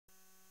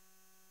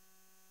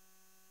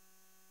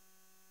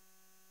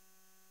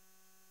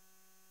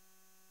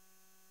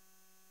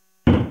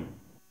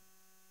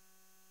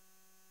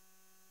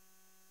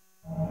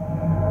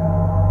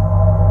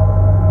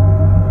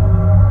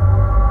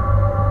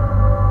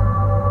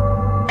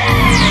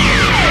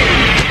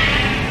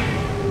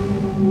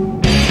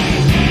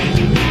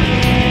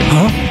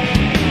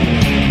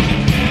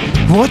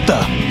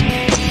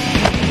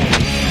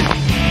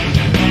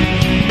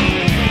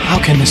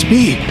this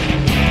be?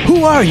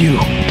 Who are you?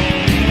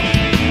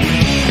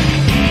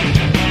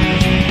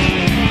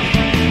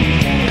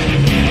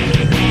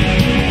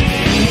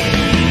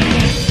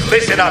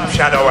 Listen up,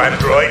 Shadow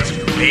Androids.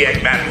 The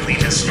Eggman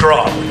fleet is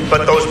strong,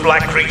 but those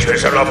black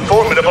creatures are a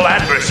formidable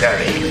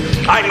adversary.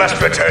 I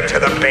must return to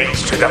the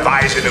base to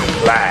devise a new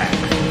plan.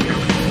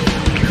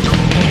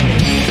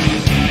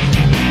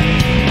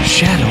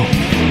 Shadow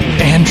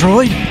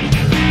Android?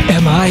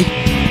 Am I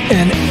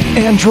an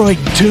android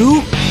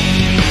too?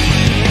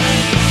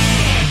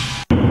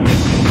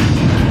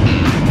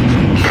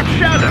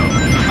 Shadow,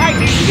 I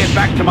need to get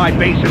back to my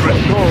base and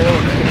restore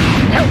order.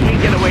 Help me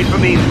get away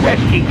from these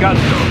pesky gun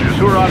soldiers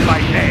who are on my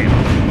tail.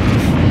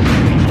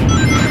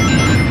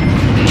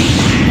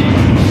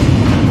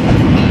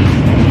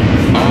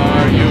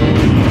 Are you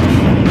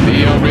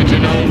the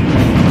original?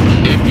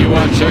 If you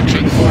are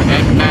searching for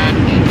Eggman,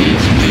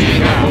 he's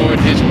fleeing aboard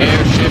his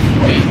airship,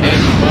 the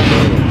Egg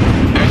Balloon.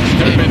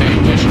 Exterminate. If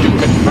you wish to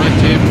confront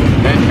him,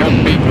 then help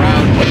me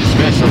ground his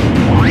vessel.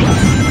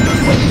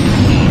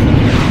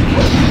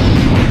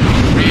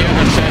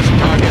 Reassess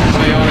target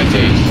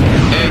priorities.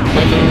 Egg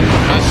Balloon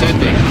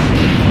ascending.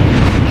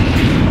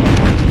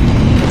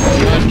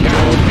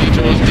 Gun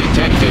beetles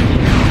detected.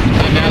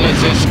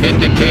 Analysis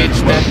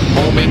indicates that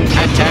homing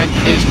attack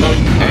is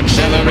most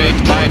accelerate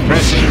by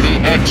pressing the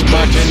X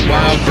button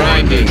while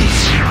grinding.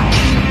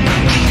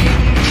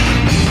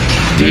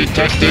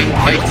 Detecting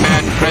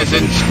Eggman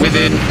presence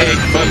within Egg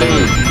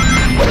Balloon.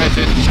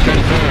 Presence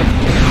confirmed.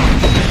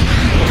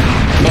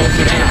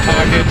 Multiple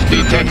targets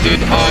detected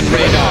on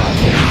radar.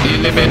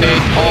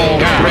 Eliminate all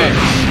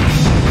threats.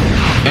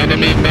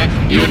 Enemy mech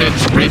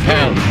units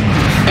repelled.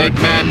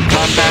 Eggman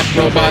combat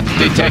robots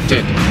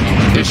detected.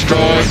 Destroy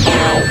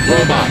all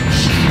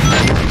robots.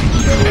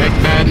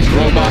 Eggman's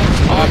robots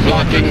are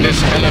blocking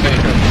this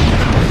elevator.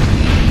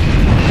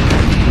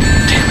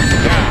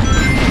 Down.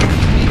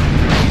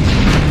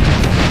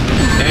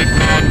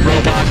 Eggman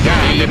robot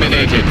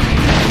eliminated.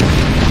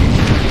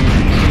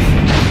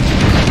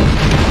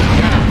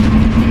 Down.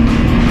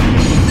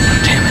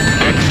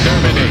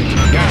 Exterminate.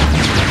 Down.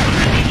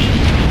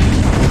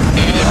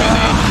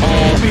 Eliminate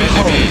all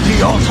enemies. The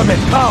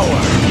ultimate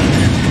power!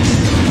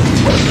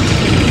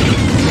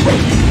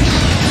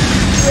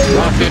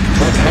 Rocket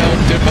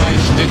propelled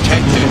device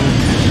detected.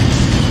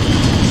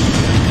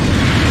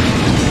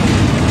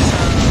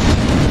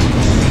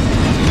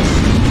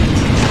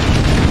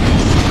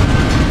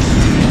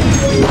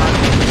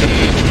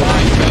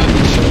 Light gun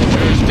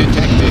soldiers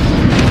detected.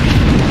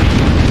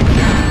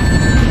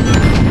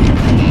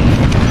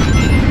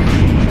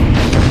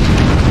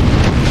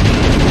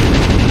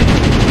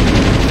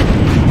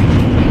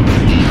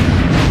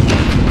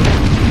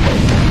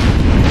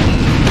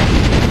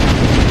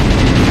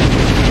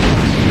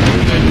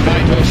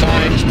 Vital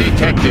signs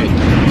detected.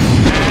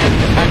 And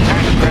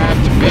attack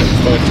craft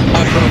Bigfoot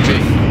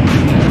approaching.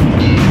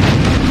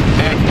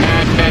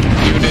 Eggman mech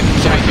unit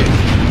sighted.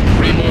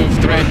 Remove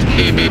threat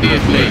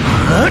immediately.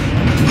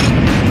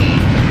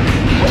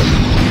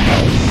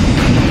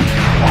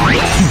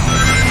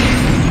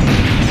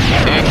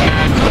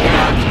 Eggman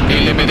robot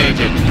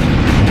eliminated.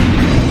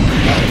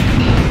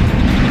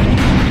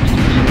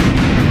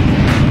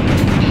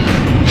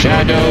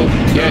 Shadow,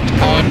 get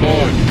on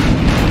board.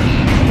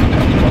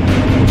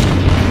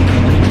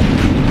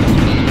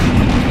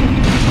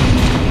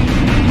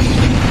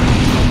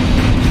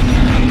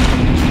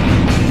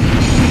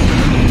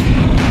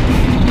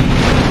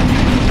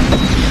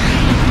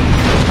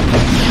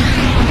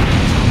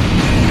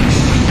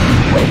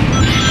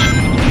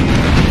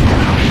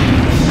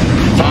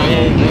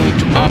 Follow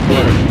route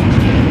upward.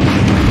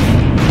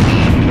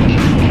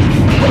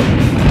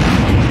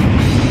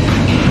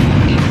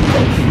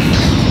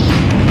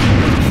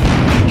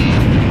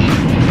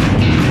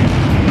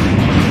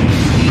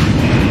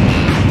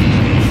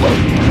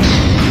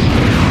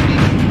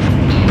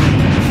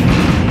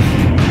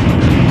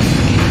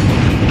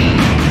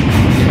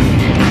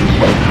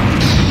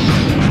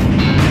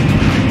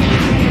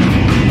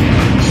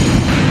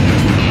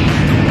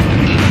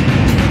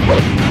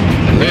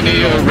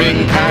 Linear ring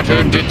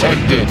pattern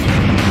detected.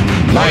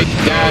 Light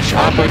dash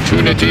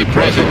opportunity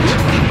present.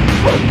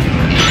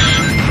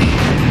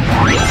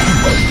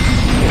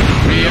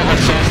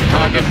 Reassess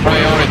target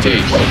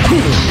priorities.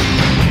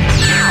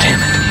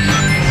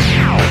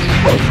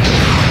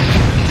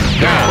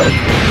 Down.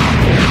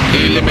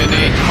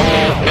 Eliminate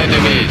all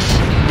enemies.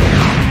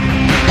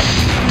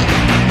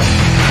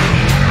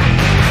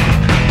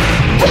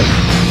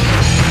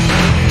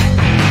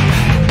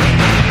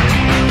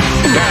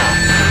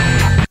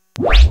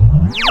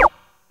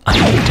 I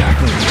need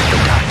darkly to the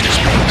doctor's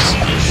base.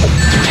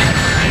 Damn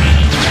it.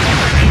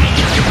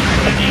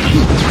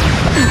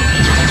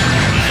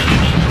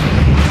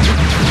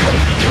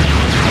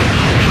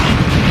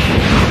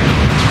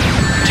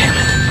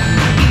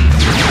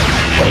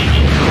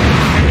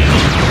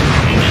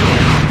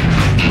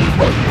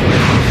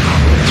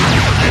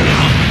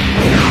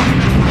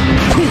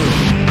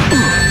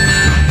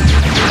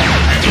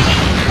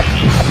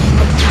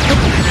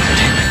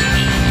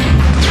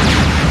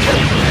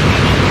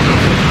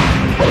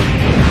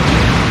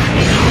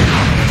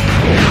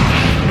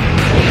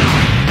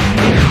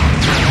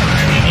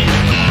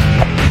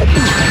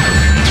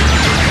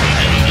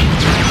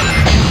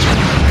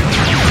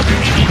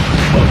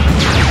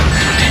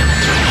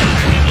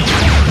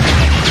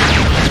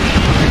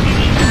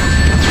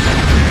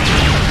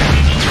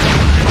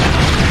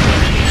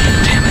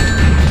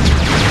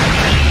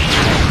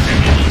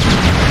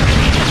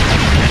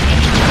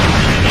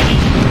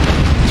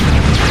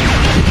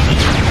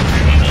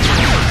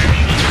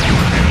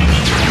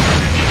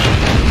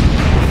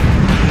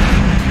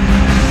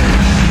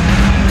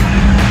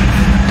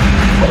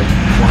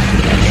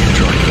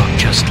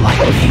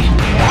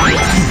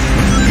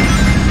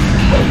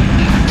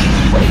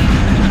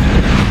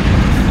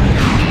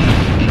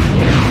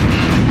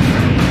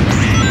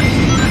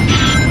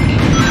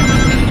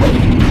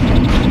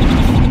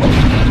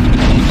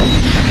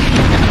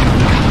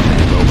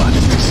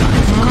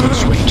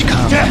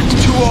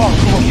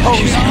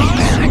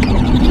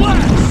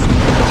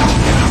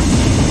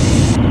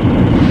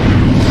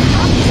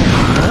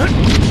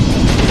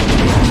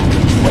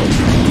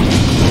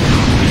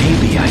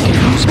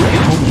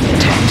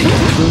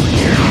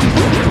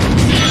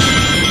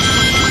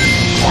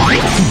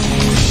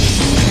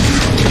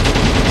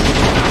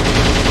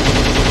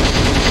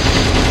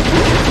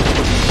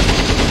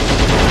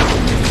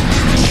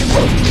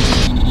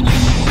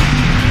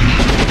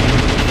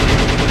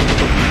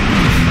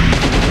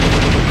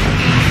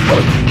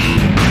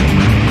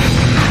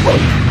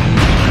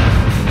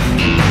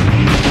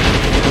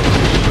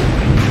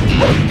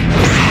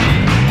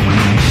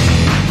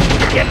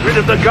 get rid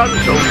of the gun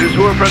soldiers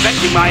who are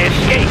preventing my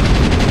escape.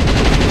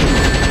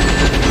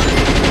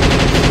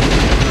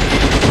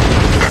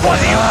 What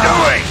are you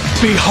doing?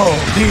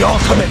 Behold the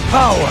ultimate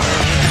power!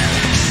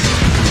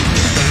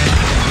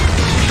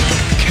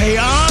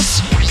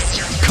 Chaos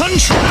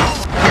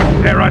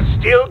control! There are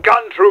still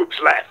gun troops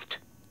left.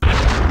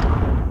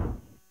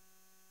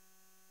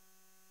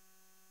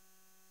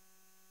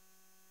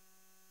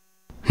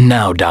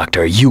 Now,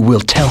 Doctor, you will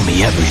tell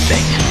me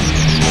everything.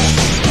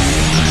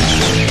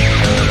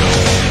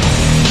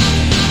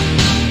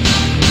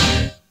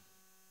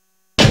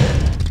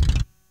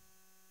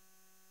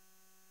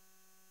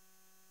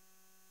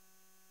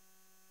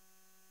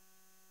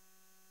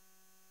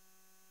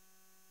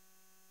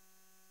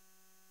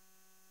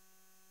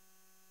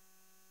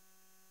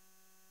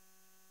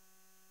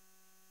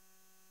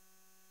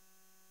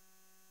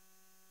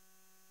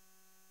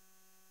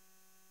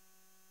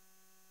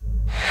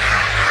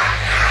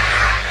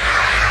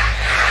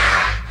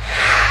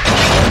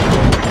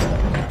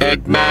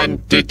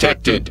 Eggman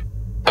detected.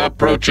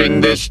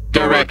 Approaching this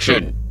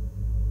direction.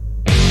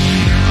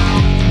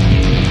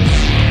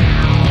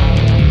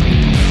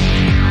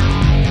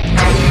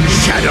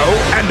 Shadow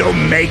and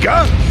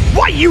Omega?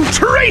 Why, you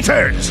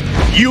traitors!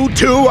 You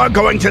two are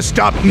going to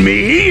stop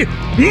me?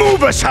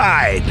 Move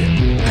aside!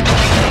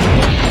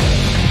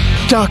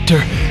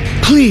 Doctor,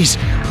 please,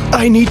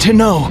 I need to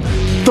know.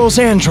 Those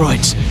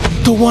androids,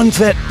 the ones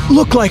that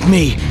look like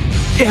me,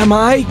 am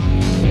I?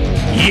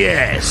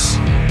 Yes.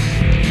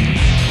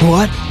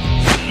 What?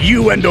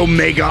 You and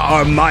Omega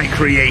are my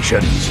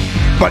creations.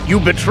 But you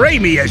betray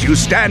me as you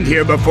stand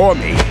here before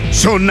me.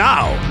 So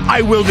now,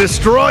 I will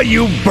destroy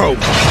you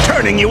both,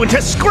 turning you into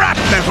scrap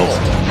metal!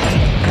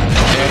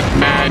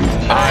 Eggman,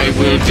 I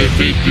will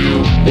defeat you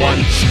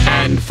once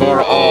and for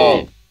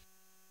all.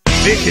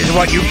 This is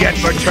what you get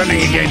for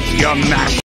turning against your master.